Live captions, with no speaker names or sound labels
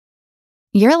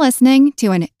You're listening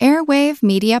to an Airwave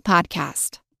Media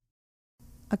Podcast.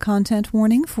 A content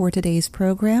warning for today's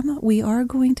program. We are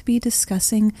going to be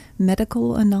discussing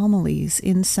medical anomalies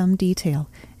in some detail,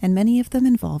 and many of them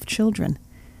involve children.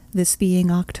 This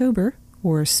being October,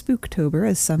 or Spooktober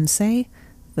as some say,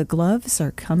 the gloves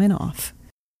are coming off.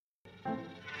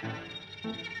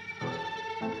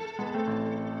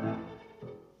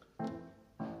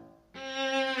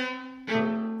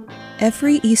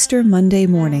 Every Easter Monday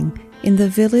morning, in the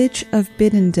village of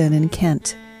Biddenden in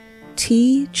Kent,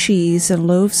 tea, cheese, and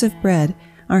loaves of bread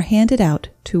are handed out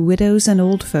to widows and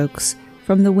old folks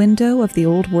from the window of the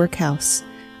old workhouse,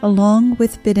 along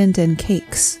with Biddenden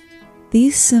cakes.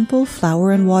 These simple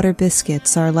flour and water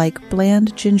biscuits are like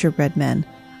bland gingerbread men,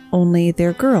 only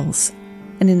they're girls,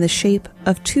 and in the shape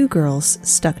of two girls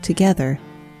stuck together,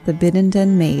 the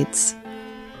Biddenden maids.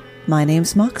 My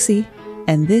name's Moxie,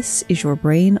 and this is your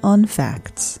Brain on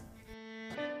Facts.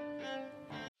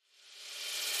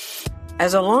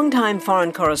 As a longtime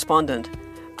foreign correspondent,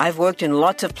 I've worked in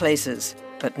lots of places,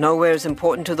 but nowhere as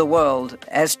important to the world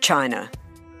as China.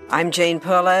 I'm Jane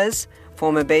Perlez,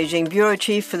 former Beijing bureau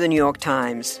chief for the New York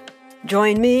Times.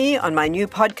 Join me on my new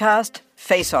podcast,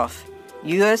 Face Off,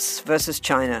 U.S. versus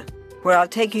China, where I'll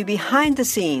take you behind the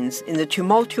scenes in the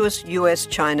tumultuous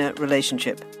U.S.-China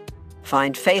relationship.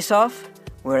 Find Face Off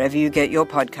wherever you get your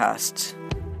podcasts.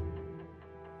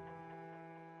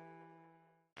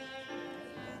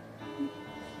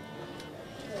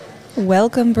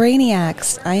 Welcome,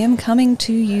 Brainiacs. I am coming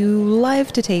to you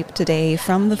live to tape today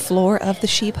from the floor of the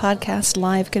She Podcast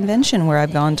Live convention, where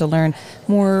I've gone to learn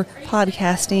more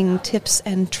podcasting tips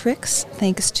and tricks,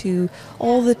 thanks to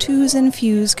all the twos and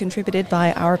fews contributed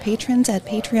by our patrons at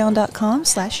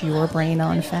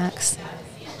patreon.com/yourbrainonfacts.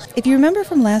 If you remember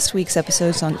from last week's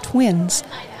episodes on twins,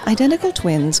 identical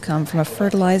twins come from a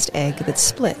fertilized egg that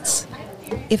splits.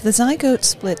 If the zygote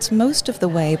splits most of the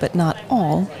way but not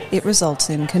all, it results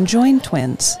in conjoined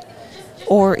twins.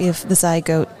 Or if the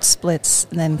zygote splits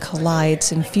and then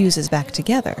collides and fuses back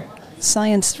together.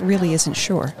 Science really isn't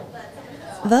sure.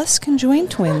 Thus,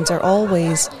 conjoined twins are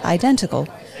always identical,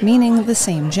 meaning the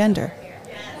same gender.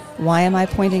 Why am I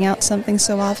pointing out something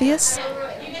so obvious?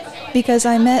 Because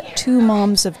I met two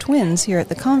moms of twins here at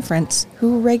the conference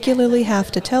who regularly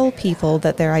have to tell people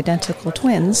that they're identical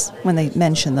twins, when they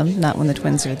mention them, not when the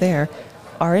twins are there,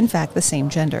 are in fact the same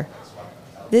gender.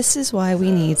 This is why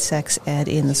we need sex ed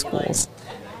in the schools.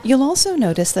 You'll also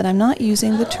notice that I'm not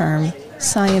using the term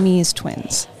Siamese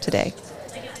twins today.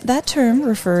 That term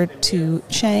referred to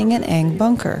Chang and Eng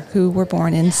Bunker, who were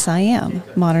born in Siam,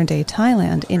 modern-day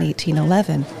Thailand, in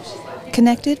 1811,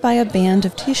 connected by a band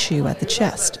of tissue at the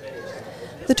chest.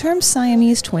 The term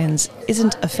Siamese twins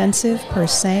isn't offensive per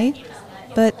se,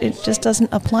 but it just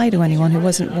doesn't apply to anyone who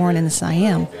wasn't born in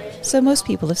Siam, so most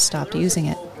people have stopped using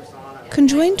it.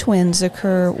 Conjoined twins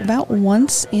occur about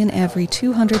once in every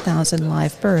 200,000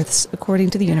 live births, according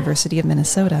to the University of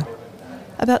Minnesota.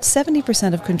 About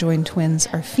 70% of conjoined twins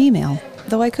are female,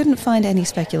 though I couldn't find any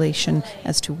speculation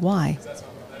as to why.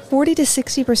 40 to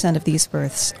 60% of these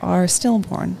births are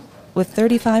stillborn, with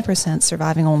 35%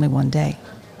 surviving only one day.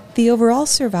 The overall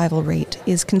survival rate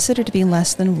is considered to be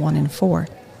less than 1 in 4.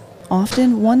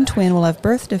 Often, one twin will have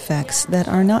birth defects that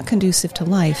are not conducive to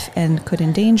life and could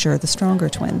endanger the stronger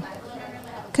twin.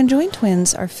 Conjoined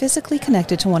twins are physically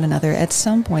connected to one another at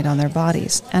some point on their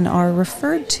bodies and are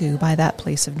referred to by that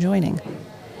place of joining.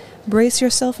 Brace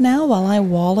yourself now while I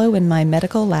wallow in my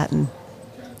medical Latin.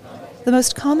 The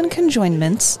most common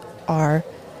conjoinments are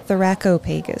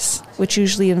thoracopagus, which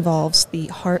usually involves the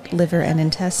heart, liver, and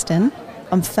intestine;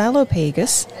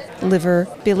 omphalopagus, liver,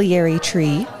 biliary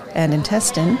tree, and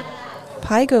intestine;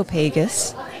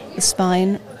 pygopagus, the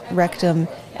spine, rectum,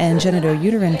 and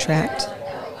genitouterine tract;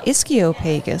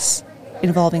 ischiopagus,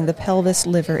 involving the pelvis,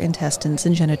 liver, intestines,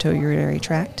 and genitourinary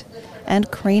tract;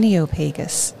 and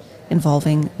craniopagus,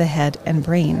 involving the head and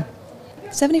brain.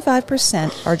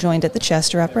 75% are joined at the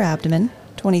chest or upper abdomen,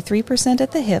 23%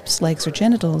 at the hips, legs, or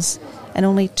genitals, and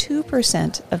only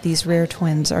 2% of these rare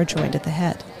twins are joined at the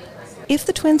head. If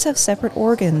the twins have separate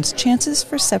organs, chances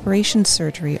for separation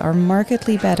surgery are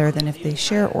markedly better than if they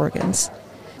share organs.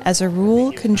 As a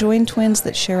rule, conjoined twins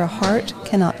that share a heart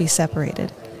cannot be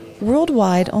separated.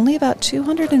 Worldwide, only about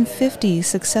 250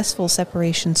 successful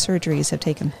separation surgeries have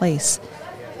taken place,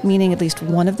 meaning at least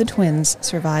one of the twins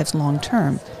survives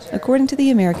long-term, according to the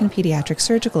American Pediatric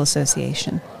Surgical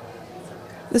Association.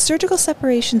 The surgical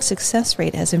separation success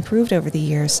rate has improved over the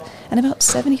years, and about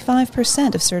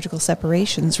 75% of surgical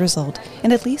separations result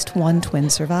in at least one twin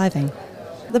surviving.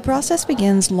 The process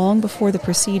begins long before the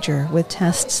procedure with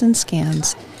tests and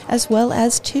scans, as well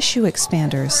as tissue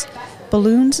expanders,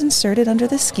 balloons inserted under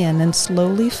the skin and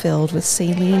slowly filled with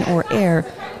saline or air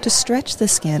to stretch the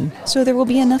skin so there will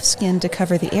be enough skin to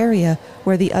cover the area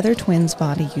where the other twin's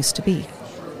body used to be.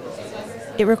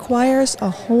 It requires a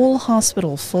whole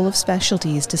hospital full of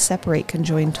specialties to separate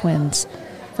conjoined twins,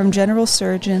 from general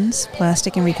surgeons,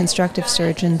 plastic and reconstructive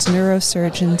surgeons,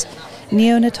 neurosurgeons,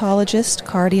 neonatologists,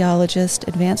 cardiologists,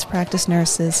 advanced practice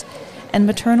nurses, and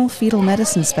maternal fetal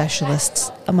medicine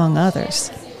specialists, among others.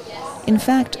 In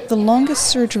fact, the longest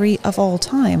surgery of all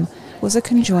time was a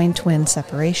conjoined twin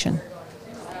separation.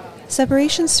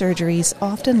 Separation surgeries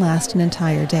often last an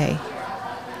entire day.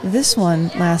 This one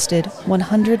lasted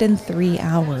 103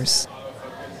 hours.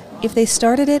 If they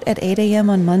started it at 8 a.m.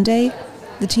 on Monday,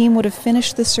 the team would have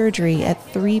finished the surgery at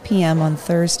 3 p.m. on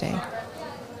Thursday.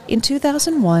 In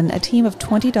 2001, a team of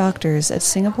 20 doctors at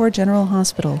Singapore General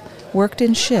Hospital worked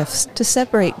in shifts to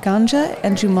separate Ganja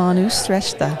and Jumanu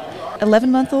Shrestha,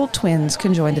 11-month-old twins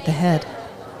conjoined at the head.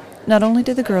 Not only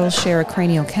did the girls share a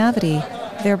cranial cavity,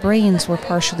 their brains were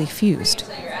partially fused.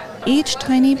 Each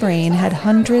tiny brain had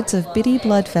hundreds of bitty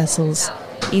blood vessels,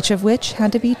 each of which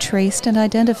had to be traced and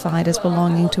identified as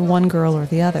belonging to one girl or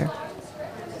the other.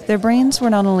 Their brains were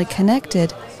not only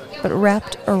connected, but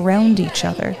wrapped around each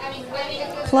other.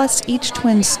 Plus, each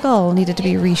twin skull needed to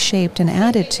be reshaped and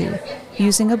added to,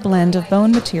 using a blend of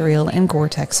bone material and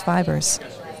Gore-Tex fibers.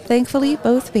 Thankfully,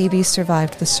 both babies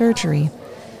survived the surgery,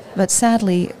 but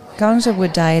sadly, Ganja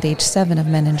would die at age 7 of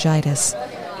meningitis,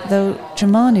 though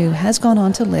Jumanu has gone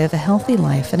on to live a healthy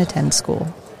life and attend school.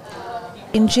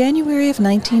 In January of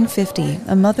 1950,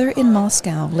 a mother in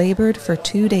Moscow labored for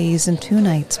 2 days and 2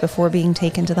 nights before being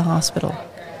taken to the hospital.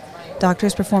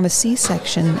 Doctors performed a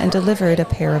C-section and delivered a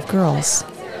pair of girls.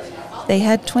 They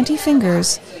had 20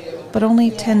 fingers, but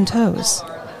only 10 toes.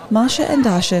 Masha and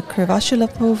Dasha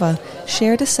Krivashilapova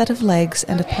shared a set of legs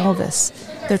and a pelvis,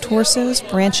 their torsos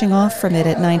branching off from it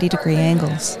at 90-degree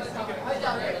angles.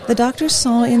 The doctors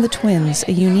saw in the twins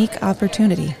a unique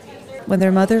opportunity. When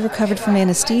their mother recovered from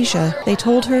anesthesia, they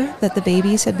told her that the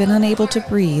babies had been unable to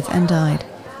breathe and died.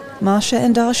 Masha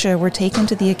and Dasha were taken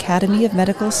to the Academy of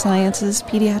Medical Sciences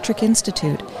Pediatric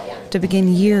Institute to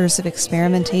begin years of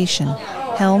experimentation,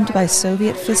 helmed by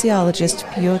Soviet physiologist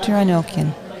Pyotr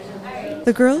Anokhin.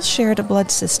 The girls shared a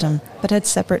blood system, but had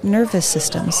separate nervous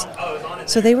systems,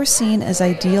 so they were seen as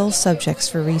ideal subjects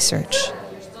for research.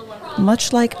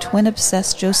 Much like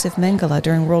twin-obsessed Joseph Mengele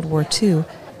during World War II,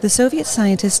 the Soviet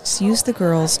scientists used the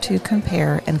girls to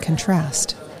compare and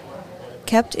contrast.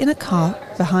 Kept in a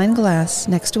cot behind glass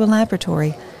next to a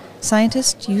laboratory,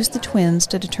 scientists used the twins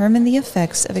to determine the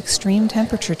effects of extreme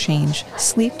temperature change,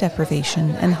 sleep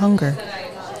deprivation, and hunger.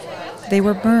 They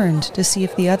were burned to see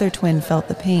if the other twin felt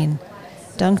the pain,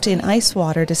 dunked in ice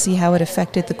water to see how it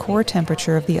affected the core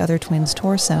temperature of the other twin's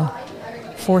torso,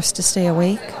 forced to stay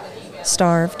awake,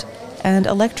 starved, and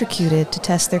electrocuted to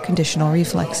test their conditional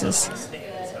reflexes.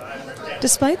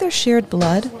 Despite their shared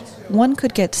blood, one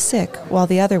could get sick while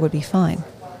the other would be fine.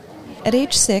 At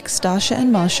age 6, Dasha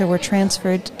and Masha were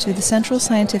transferred to the Central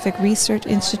Scientific Research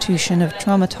Institution of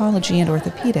Traumatology and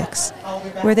Orthopedics,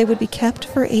 where they would be kept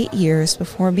for 8 years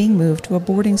before being moved to a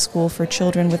boarding school for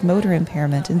children with motor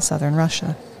impairment in southern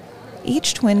Russia.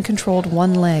 Each twin controlled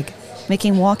one leg,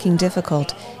 making walking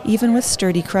difficult, even with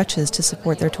sturdy crutches to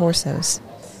support their torsos.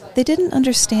 They didn't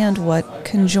understand what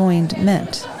conjoined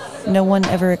meant. No one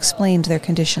ever explained their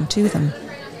condition to them.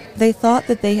 They thought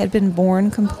that they had been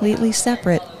born completely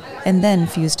separate and then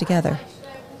fused together.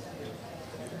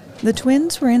 The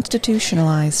twins were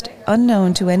institutionalized,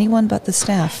 unknown to anyone but the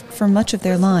staff, for much of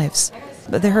their lives.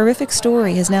 But their horrific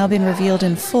story has now been revealed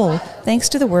in full thanks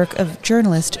to the work of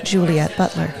journalist Juliet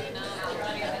Butler.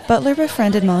 Butler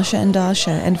befriended Masha and Dasha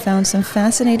and found some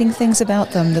fascinating things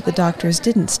about them that the doctors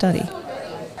didn't study.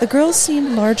 The girls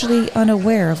seemed largely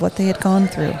unaware of what they had gone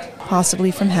through, possibly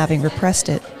from having repressed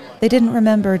it. They didn't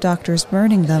remember doctors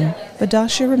burning them, but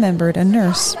Dasha remembered a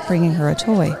nurse bringing her a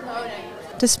toy.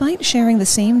 Despite sharing the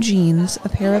same genes, a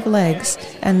pair of legs,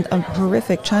 and a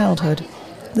horrific childhood,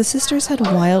 the sisters had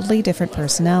wildly different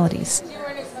personalities.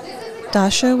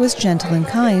 Dasha was gentle and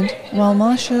kind, while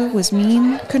Masha was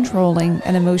mean, controlling,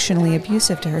 and emotionally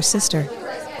abusive to her sister.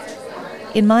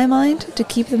 In my mind, to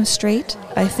keep them straight,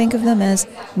 I think of them as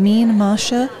mean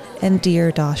Masha and dear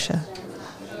Dasha.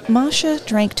 Masha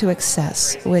drank to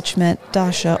excess, which meant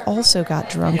Dasha also got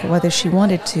drunk whether she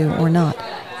wanted to or not.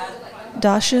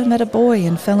 Dasha met a boy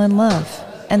and fell in love,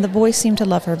 and the boy seemed to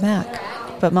love her back,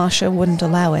 but Masha wouldn't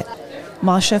allow it.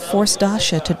 Masha forced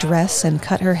Dasha to dress and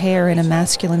cut her hair in a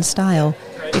masculine style,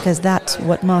 because that's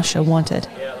what Masha wanted.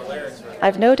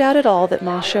 I've no doubt at all that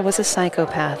Masha was a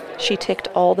psychopath. She ticked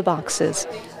all the boxes,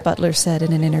 Butler said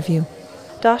in an interview.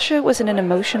 Dasha was in an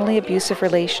emotionally abusive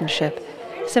relationship,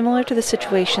 similar to the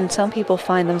situation some people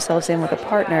find themselves in with a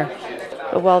partner.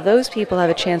 But while those people have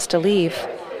a chance to leave,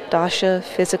 Dasha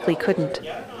physically couldn't.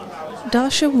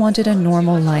 Dasha wanted a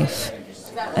normal life,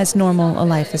 as normal a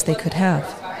life as they could have.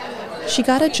 She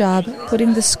got a job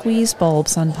putting the squeeze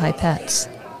bulbs on pipettes.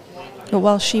 But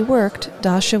while she worked,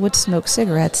 Dasha would smoke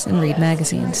cigarettes and read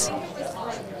magazines.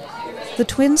 The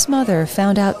twins' mother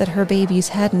found out that her babies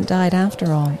hadn't died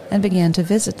after all and began to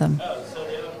visit them.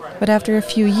 But after a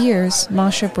few years,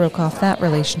 Masha broke off that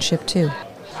relationship too.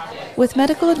 With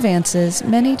medical advances,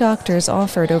 many doctors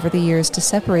offered over the years to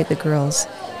separate the girls,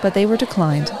 but they were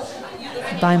declined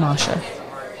by Masha.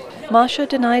 Masha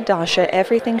denied Dasha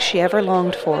everything she ever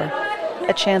longed for: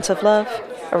 a chance of love,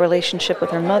 a relationship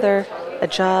with her mother, a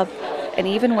job, and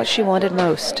even what she wanted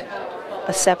most,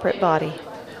 a separate body.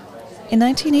 In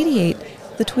 1988,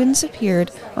 the twins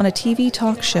appeared on a TV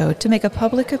talk show to make a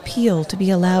public appeal to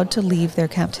be allowed to leave their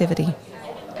captivity.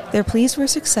 Their pleas were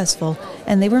successful,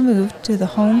 and they were moved to the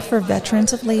Home for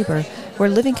Veterans of Labor, where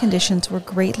living conditions were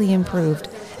greatly improved,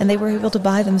 and they were able to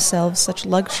buy themselves such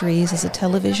luxuries as a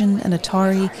television, an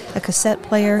Atari, a cassette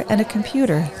player, and a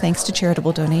computer, thanks to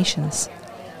charitable donations.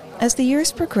 As the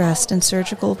years progressed and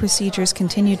surgical procedures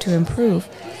continued to improve,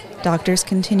 doctors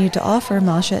continued to offer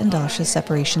Masha and Dasha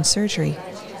separation surgery.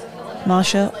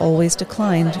 Masha always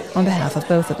declined on behalf of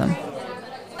both of them.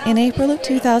 In April of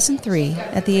 2003,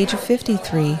 at the age of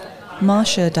 53,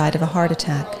 Masha died of a heart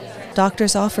attack.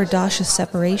 Doctors offered Dasha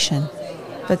separation,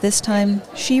 but this time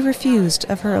she refused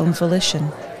of her own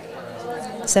volition.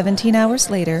 17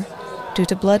 hours later, due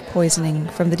to blood poisoning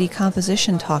from the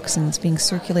decomposition toxins being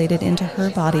circulated into her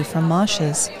body from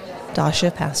Masha's, Dasha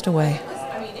passed away.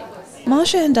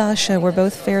 Masha and Dasha were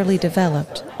both fairly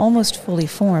developed, almost fully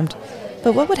formed,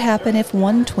 but what would happen if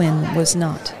one twin was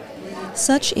not?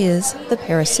 Such is the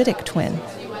parasitic twin.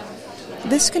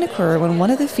 This can occur when one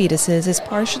of the fetuses is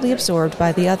partially absorbed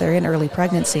by the other in early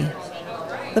pregnancy.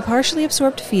 The partially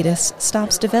absorbed fetus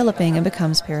stops developing and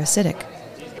becomes parasitic.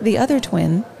 The other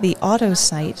twin, the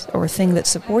autocyte, or thing that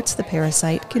supports the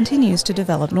parasite, continues to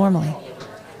develop normally.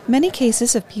 Many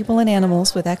cases of people and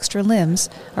animals with extra limbs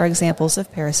are examples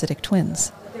of parasitic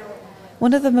twins.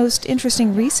 One of the most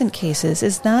interesting recent cases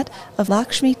is that of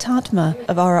Lakshmi Tatma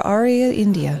of Araria,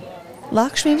 India.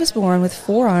 Lakshmi was born with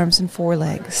 4 arms and 4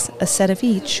 legs, a set of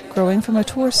each growing from a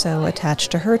torso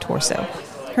attached to her torso.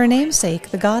 Her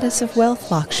namesake, the goddess of wealth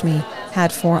Lakshmi,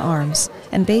 had 4 arms,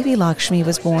 and baby Lakshmi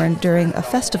was born during a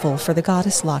festival for the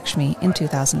goddess Lakshmi in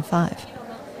 2005.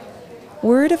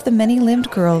 Word of the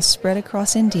many-limbed girl spread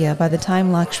across India by the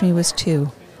time Lakshmi was 2.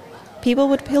 People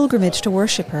would pilgrimage to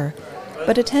worship her,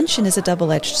 but attention is a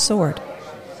double-edged sword.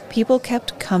 People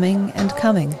kept coming and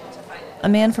coming. A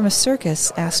man from a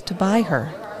circus asked to buy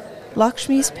her.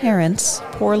 Lakshmi's parents,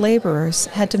 poor laborers,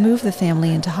 had to move the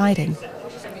family into hiding.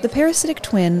 The parasitic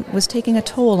twin was taking a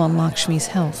toll on Lakshmi's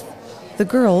health. The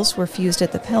girls were fused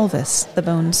at the pelvis, the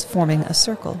bones forming a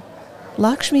circle.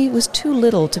 Lakshmi was too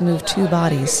little to move 2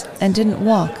 bodies and didn't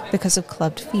walk because of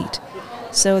clubbed feet,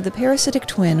 so the parasitic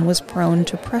twin was prone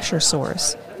to pressure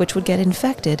sores, which would get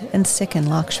infected and sicken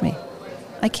Lakshmi.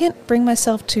 I can't bring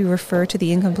myself to refer to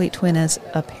the incomplete twin as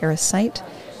a parasite,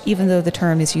 even though the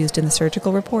term is used in the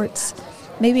surgical reports.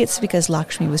 Maybe it's because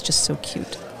Lakshmi was just so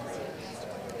cute.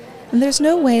 And there's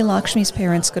no way Lakshmi's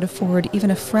parents could afford even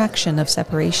a fraction of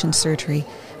separation surgery,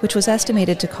 which was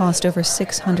estimated to cost over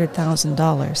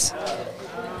 $600,000.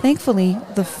 Thankfully,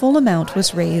 the full amount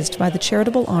was raised by the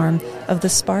charitable arm of the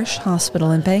Sparsh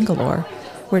Hospital in Bangalore,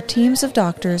 where teams of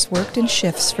doctors worked in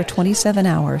shifts for 27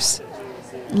 hours.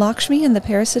 Lakshmi and the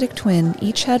parasitic twin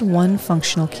each had 1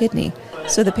 functional kidney,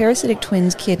 so the parasitic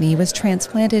twin's kidney was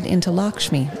transplanted into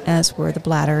Lakshmi, as were the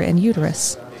bladder and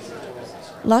uterus.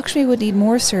 Lakshmi would need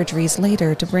more surgeries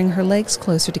later to bring her legs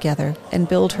closer together and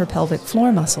build her pelvic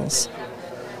floor muscles.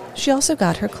 She also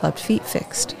got her clubbed feet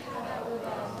fixed.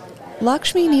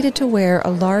 Lakshmi needed to wear a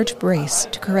large brace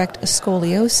to correct a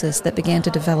scoliosis that began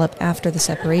to develop after the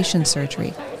separation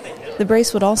surgery. The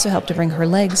brace would also help to bring her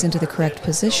legs into the correct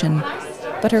position,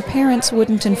 but her parents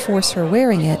wouldn't enforce her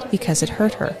wearing it because it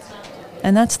hurt her.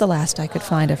 And that's the last I could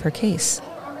find of her case.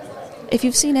 If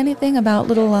you've seen anything about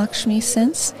little Lakshmi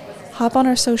since, hop on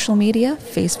our social media,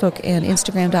 Facebook and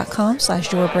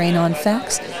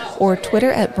Instagram.com/YourBrainOnFacts, or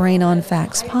Twitter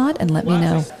 @BrainOnFactsPod, and let me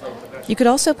know. You could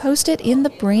also post it in the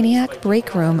Brainiac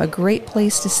Break Room, a great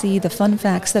place to see the fun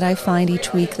facts that I find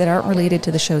each week that aren't related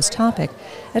to the show's topic,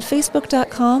 at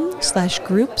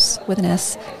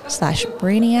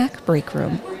Facebook.com/groups/Brainiac Break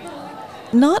Room.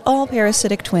 Not all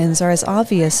parasitic twins are as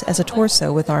obvious as a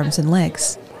torso with arms and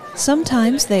legs.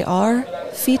 Sometimes they are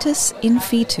fetus in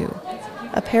fetu.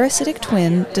 a parasitic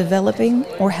twin developing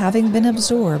or having been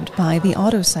absorbed by the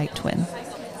autocyte twin.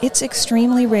 It's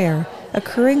extremely rare,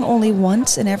 occurring only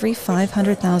once in every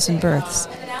 500,000 births,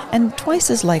 and twice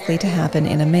as likely to happen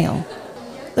in a male.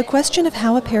 The question of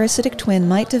how a parasitic twin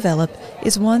might develop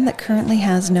is one that currently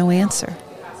has no answer.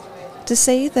 To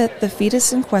say that the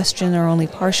fetus in question are only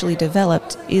partially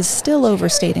developed is still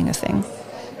overstating a thing.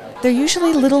 They're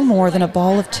usually little more than a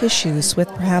ball of tissues with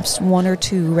perhaps one or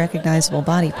two recognizable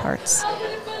body parts.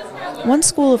 One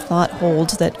school of thought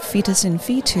holds that fetus in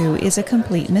fetu is a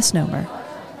complete misnomer.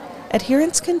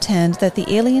 Adherents contend that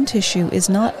the alien tissue is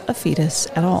not a fetus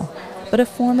at all, but a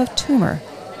form of tumor,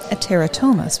 a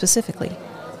teratoma specifically.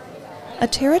 A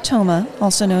teratoma,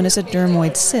 also known as a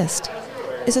dermoid cyst,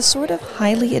 is a sort of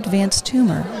highly advanced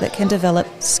tumor that can develop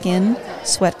skin,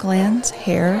 sweat glands,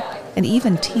 hair, and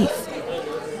even teeth.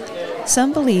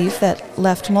 Some believe that,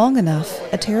 left long enough,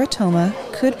 a teratoma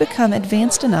could become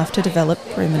advanced enough to develop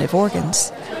primitive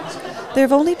organs. There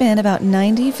have only been about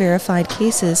 90 verified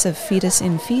cases of fetus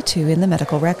in fetu in the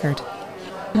medical record.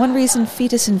 One reason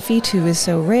fetus in fetu is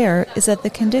so rare is that the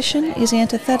condition is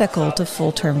antithetical to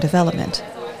full-term development.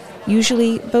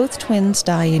 Usually, both twins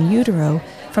die in utero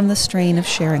from the strain of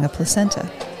sharing a placenta.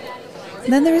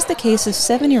 Then there is the case of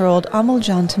 7-year-old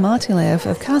Amuljan Tamatilev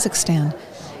of Kazakhstan,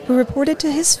 who reported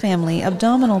to his family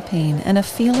abdominal pain and a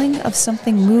feeling of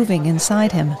something moving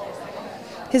inside him.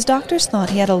 His doctors thought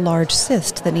he had a large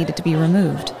cyst that needed to be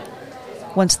removed.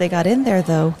 Once they got in there,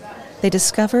 though, they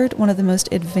discovered one of the most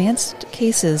advanced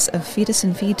cases of fetus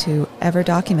in fetu ever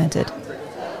documented.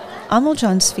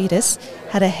 Amuljan's fetus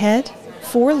had a head,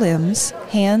 4 limbs,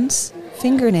 hands,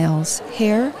 fingernails,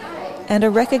 hair, and a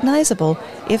recognizable,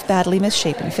 if badly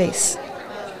misshapen, face.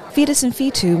 Fetus in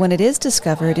fetu, when it is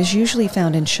discovered, is usually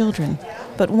found in children,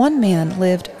 but one man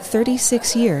lived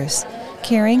 36 years,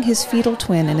 carrying his fetal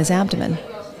twin in his abdomen.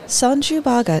 Sanju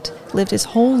Bhagat lived his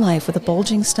whole life with a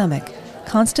bulging stomach,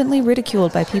 constantly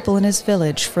ridiculed by people in his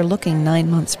village for looking 9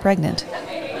 months pregnant.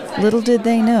 Little did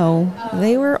they know,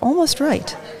 they were almost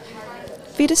right.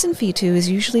 Fetus in fetu is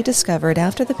usually discovered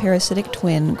after the parasitic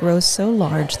twin grows so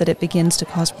large that it begins to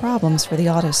cause problems for the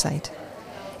autocyte.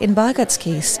 In Bhagat's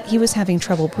case, he was having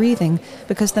trouble breathing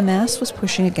because the mass was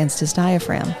pushing against his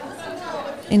diaphragm.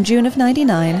 In June of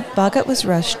 '99, Bhagat was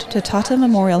rushed to Tata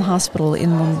Memorial Hospital in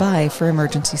Mumbai for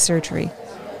emergency surgery.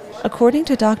 According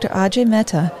to Dr. Ajay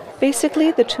Mehta,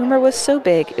 basically the tumor was so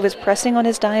big it was pressing on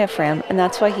his diaphragm, and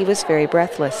that's why he was very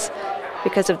breathless.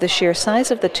 Because of the sheer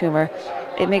size of the tumor,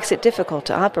 it makes it difficult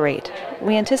to operate.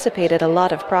 We anticipated a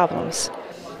lot of problems.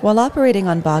 While operating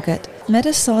on Bhagat,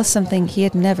 Mehta saw something he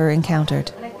had never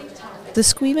encountered. The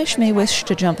squeamish may wish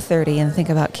to jump 30 and think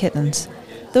about kittens,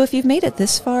 though if you've made it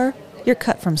this far, you're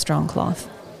cut from strong cloth.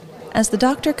 As the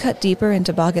doctor cut deeper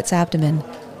into Bhagat's abdomen,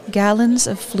 gallons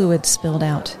of fluid spilled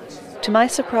out. To my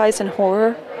surprise and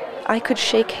horror, I could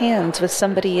shake hands with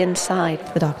somebody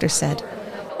inside, the doctor said.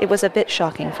 It was a bit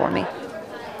shocking for me.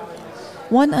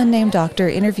 One unnamed doctor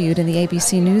interviewed in the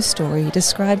ABC News story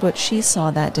described what she saw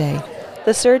that day.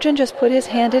 The surgeon just put his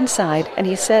hand inside, and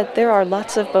he said there are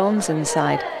lots of bones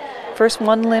inside. First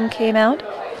one limb came out,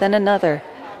 then another,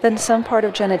 then some part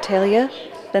of genitalia,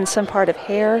 then some part of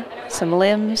hair, some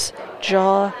limbs,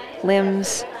 jaw,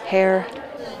 limbs, hair.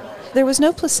 There was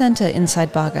no placenta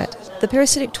inside Bhagat. The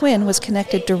parasitic twin was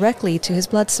connected directly to his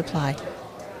blood supply.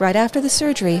 Right after the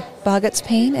surgery, Bhagat's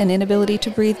pain and inability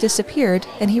to breathe disappeared,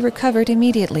 and he recovered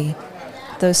immediately.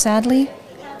 Though sadly,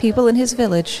 people in his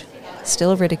village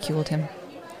still ridiculed him.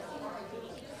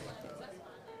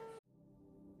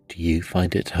 Do you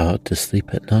find it hard to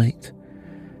sleep at night?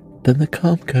 Then the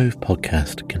Calm Cove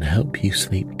podcast can help you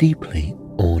sleep deeply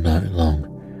all night long.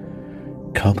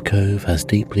 Calm Cove has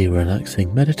deeply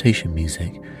relaxing meditation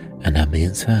music and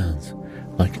ambient sounds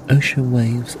like ocean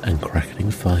waves and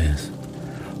crackling fires.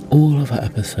 All of our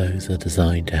episodes are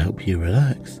designed to help you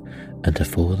relax and to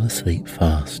fall asleep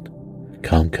fast.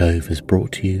 Calm Cove is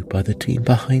brought to you by the team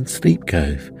behind Sleep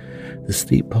Cove, the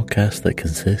sleep podcast that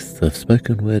consists of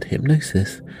spoken word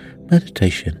hypnosis,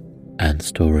 meditation, and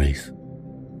stories.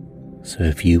 So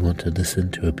if you want to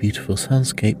listen to a beautiful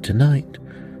soundscape tonight,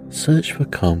 search for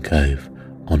Calm Cove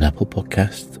on Apple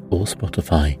Podcasts or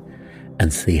Spotify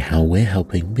and see how we're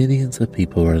helping millions of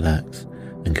people relax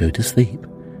and go to sleep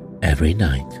every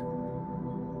night.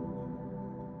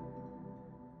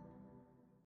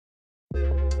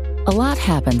 A lot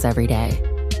happens every day.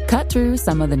 Cut through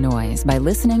some of the noise by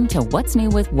listening to What's New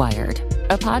with Wired,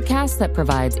 a podcast that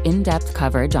provides in-depth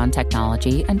coverage on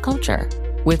technology and culture.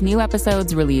 With new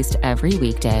episodes released every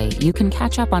weekday, you can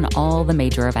catch up on all the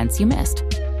major events you missed.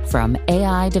 From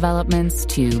AI developments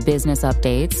to business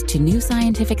updates to new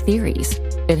scientific theories,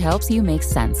 it helps you make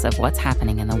sense of what's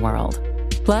happening in the world.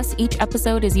 Plus, each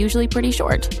episode is usually pretty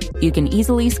short. You can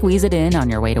easily squeeze it in on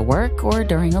your way to work or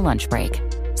during a lunch break.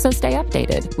 So stay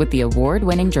updated with the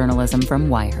award-winning journalism from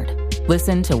Wired.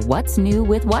 Listen to What's New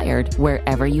with Wired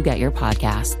wherever you get your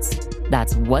podcasts.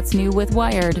 That's What's New with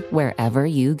Wired wherever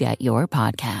you get your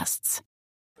podcasts.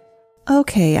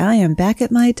 Okay, I am back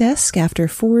at my desk after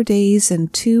 4 days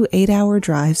and 2 8-hour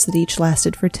drives that each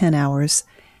lasted for 10 hours.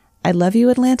 I love you,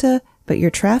 Atlanta, but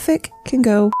your traffic can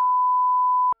go.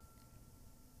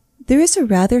 There is a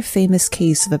rather famous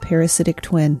case of a parasitic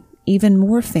twin, even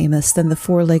more famous than the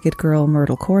four-legged girl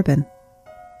Myrtle Corbin.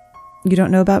 You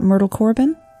don't know about Myrtle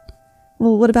Corbin?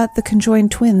 Well, what about the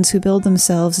conjoined twins who billed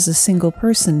themselves as a single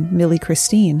person, Millie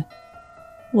Christine?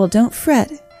 Well, don't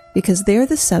fret, because they're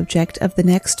the subject of the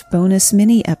next bonus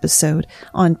mini episode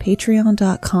on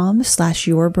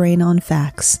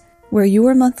patreon.com/yourbrainonfacts, where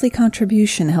your monthly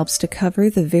contribution helps to cover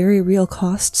the very real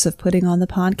costs of putting on the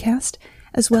podcast,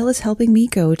 as well as helping me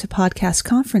go to podcast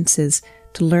conferences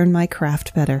to learn my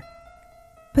craft better.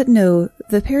 But no,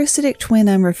 the parasitic twin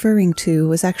I'm referring to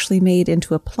was actually made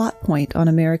into a plot point on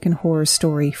American Horror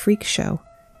Story Freak Show.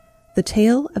 The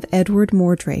tale of Edward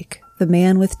Mordrake, the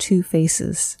man with two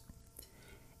faces.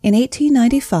 In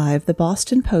 1895, the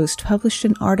Boston Post published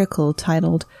an article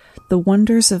titled The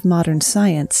Wonders of Modern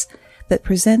Science that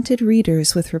presented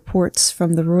readers with reports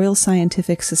from the Royal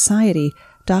Scientific Society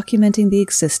documenting the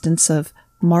existence of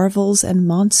marvels and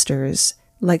monsters,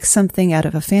 like something out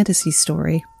of a fantasy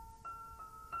story.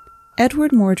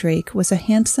 Edward Mordrake was a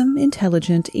handsome,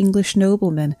 intelligent English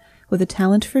nobleman with a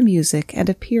talent for music and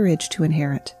a peerage to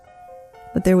inherit.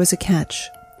 But there was a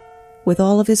catch. With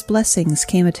all of his blessings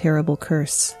came a terrible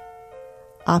curse.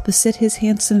 Opposite his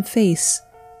handsome face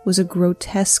was a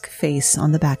grotesque face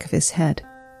on the back of his head.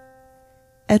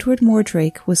 Edward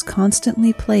Mordrake was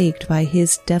constantly plagued by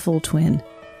his devil twin,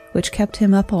 which kept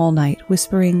him up all night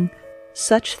whispering,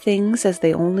 "Such things as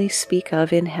they only speak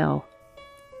of in hell."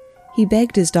 He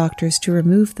begged his doctors to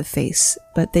remove the face,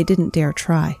 but they didn't dare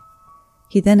try.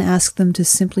 He then asked them to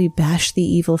simply bash the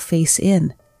evil face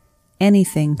in,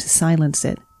 anything to silence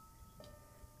it.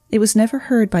 It was never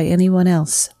heard by anyone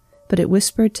else, but it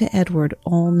whispered to Edward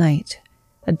all night,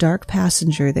 a dark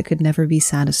passenger that could never be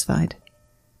satisfied.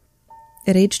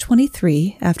 At age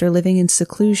 23, after living in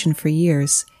seclusion for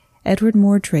years, Edward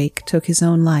Mordrake took his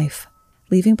own life,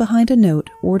 leaving behind a note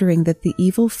ordering that the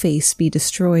evil face be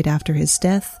destroyed after his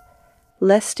death,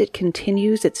 lest it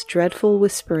continues its dreadful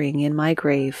whispering in my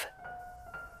grave.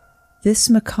 This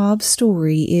macabre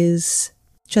story is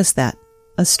just that,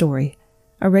 a story,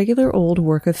 a regular old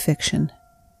work of fiction.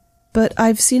 But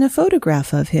I've seen a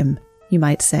photograph of him, you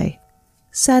might say.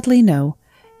 Sadly, no.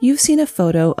 You've seen a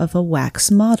photo of a wax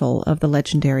model of the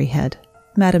legendary head,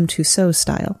 Madame Tussauds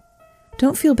style.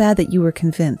 Don't feel bad that you were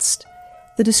convinced.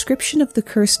 The description of the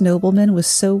cursed nobleman was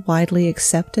so widely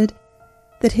accepted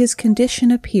that his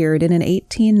condition appeared in an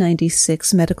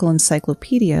 1896 medical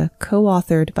encyclopedia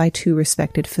co-authored by two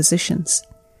respected physicians.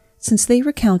 Since they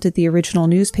recounted the original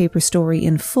newspaper story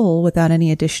in full without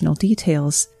any additional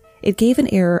details, it gave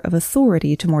an air of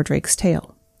authority to Mordrake's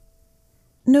tale.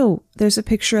 No, there's a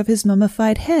picture of his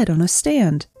mummified head on a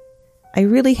stand. I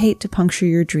really hate to puncture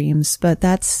your dreams, but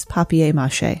that's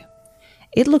papier-mâché.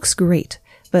 It looks great,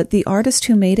 but the artist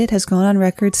who made it has gone on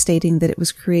record stating that it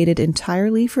was created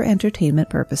entirely for entertainment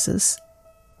purposes.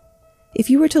 If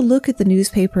you were to look at the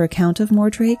newspaper account of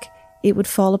Mordrake, it would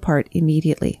fall apart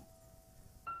immediately.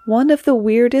 One of the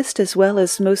weirdest as well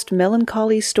as most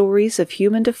melancholy stories of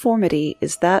human deformity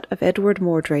is that of Edward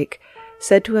Mordrake,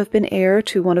 said to have been heir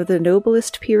to one of the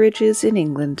noblest peerages in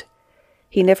England.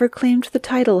 He never claimed the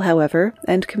title, however,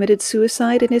 and committed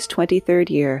suicide in his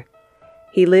 23rd year.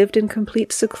 He lived in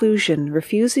complete seclusion,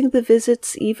 refusing the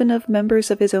visits even of members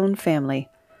of his own family.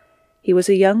 He was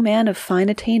a young man of fine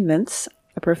attainments,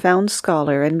 a profound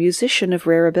scholar and musician of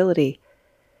rare ability.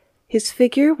 His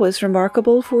figure was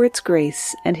remarkable for its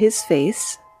grace, and his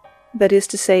face, that is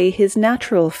to say, his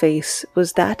natural face,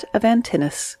 was that of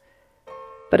Antinous.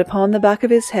 But upon the back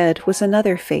of his head was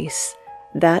another face,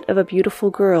 that of a beautiful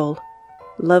girl,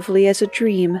 lovely as a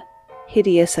dream,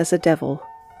 hideous as a devil.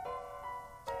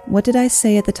 What did I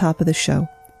say at the top of the show?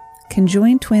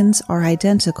 Conjoined twins are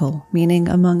identical, meaning,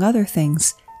 among other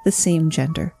things, the same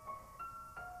gender.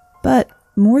 But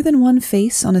more than one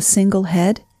face on a single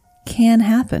head can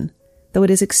happen, though it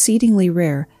is exceedingly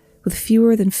rare, with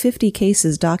fewer than 50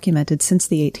 cases documented since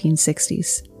the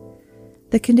 1860s.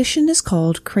 The condition is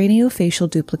called craniofacial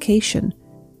duplication,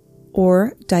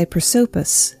 or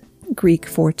diprosopus, Greek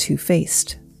for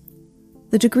two-faced.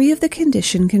 The degree of the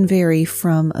condition can vary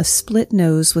from a split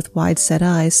nose with wide-set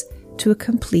eyes to a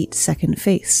complete second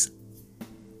face.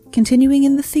 Continuing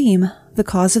in the theme, the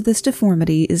cause of this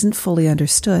deformity isn't fully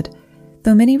understood,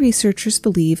 though many researchers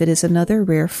believe it is another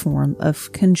rare form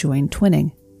of conjoined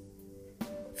twinning.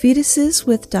 Fetuses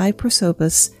with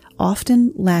diprosopus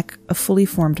often lack a fully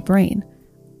formed brain,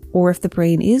 or if the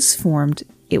brain is formed,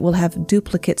 it will have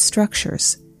duplicate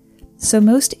structures. So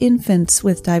most infants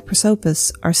with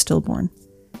diprosopus are stillborn.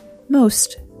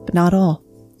 Most, but not all.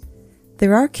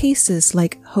 There are cases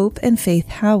like Hope and Faith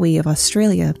Howie of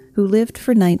Australia, who lived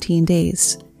for 19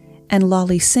 days, and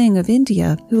Lali Singh of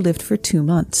India, who lived for 2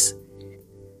 months.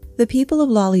 The people of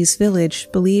Lali's village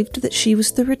believed that she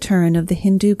was the return of the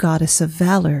Hindu goddess of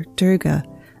valor, Durga,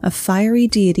 a fiery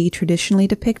deity traditionally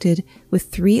depicted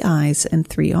with 3 eyes and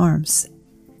 3 arms.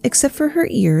 Except for her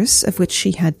ears, of which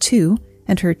she had 2,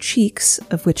 and her cheeks,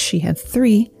 of which she had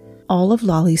 3, all of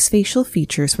Lali's facial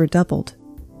features were doubled.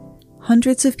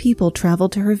 Hundreds of people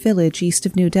traveled to her village east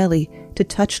of New Delhi to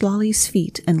touch Lali's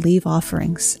feet and leave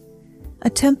offerings. A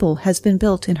temple has been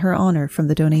built in her honor from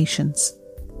the donations.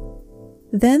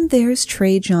 Then there's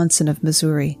Trey Johnson of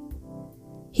Missouri.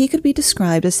 He could be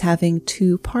described as having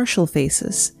 2 partial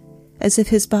faces, as if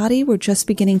his body were just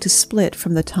beginning to split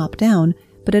from the top down,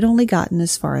 but had only gotten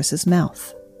as far as his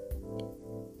mouth.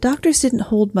 Doctors didn't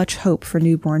hold much hope for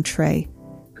newborn Trey,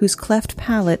 whose cleft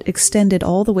palate extended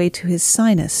all the way to his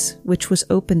sinus, which was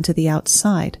open to the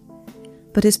outside,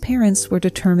 but his parents were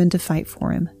determined to fight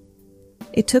for him.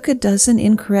 It took a dozen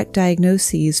incorrect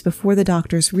diagnoses before the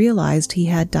doctors realized he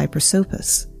had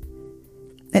diprosopus.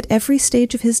 At every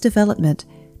stage of his development,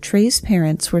 Trey's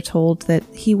parents were told that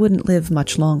he wouldn't live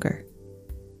much longer.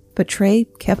 But Trey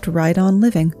kept right on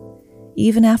living,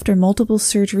 even after multiple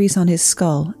surgeries on his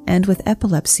skull and with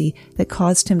epilepsy that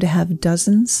caused him to have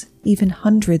dozens, even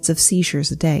hundreds of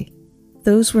seizures a day.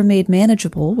 Those were made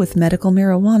manageable with medical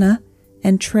marijuana,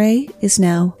 and Trey is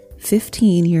now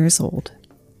 15 years old.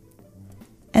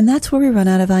 And that's where we run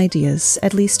out of ideas,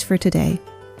 at least for today.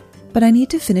 But I need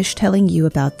to finish telling you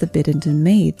about the Biddenden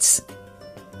Maids.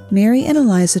 Mary and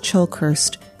Eliza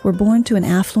Chulkhurst were born to an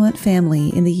affluent family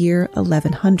in the year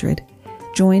 1100,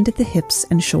 joined at the hips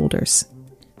and shoulders.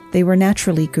 They were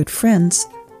naturally good friends,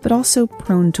 but also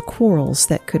prone to quarrels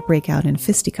that could break out in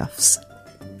fisticuffs.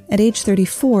 At age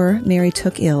 34, Mary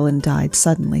took ill and died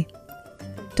suddenly.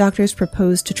 Doctors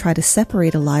proposed to try to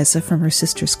separate Eliza from her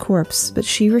sister's corpse, but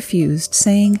she refused,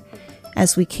 saying,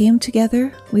 "As we came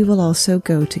together, we will also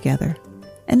go together,"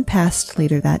 and passed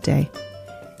later that day.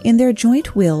 In their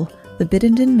joint will, the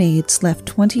Biddenden Maids left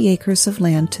 20 acres of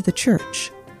land to the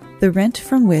church, the rent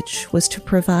from which was to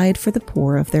provide for the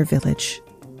poor of their village.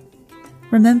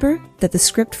 Remember that the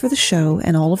script for the show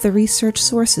and all of the research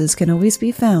sources can always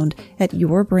be found at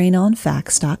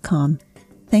yourbrainonfacts.com.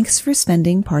 Thanks for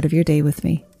spending part of your day with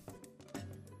me.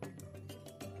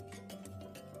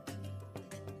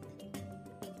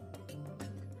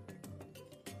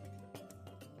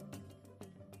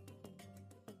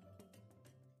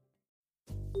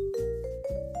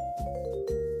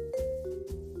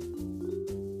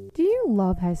 Do you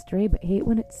love history but hate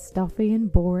when it's stuffy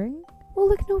and boring? Well,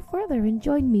 look no further and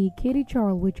join me, Katie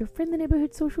Charlwood, your friendly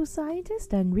neighbourhood social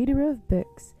scientist and reader of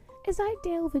books, as I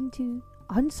delve into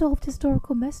unsolved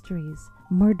historical mysteries,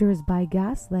 murders by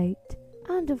gaslight,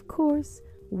 and of course,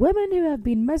 women who have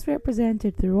been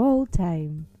misrepresented through all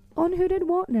time. On Who Did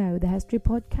What Now, the history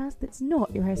podcast that's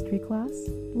not your history class.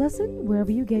 Listen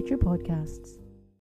wherever you get your podcasts.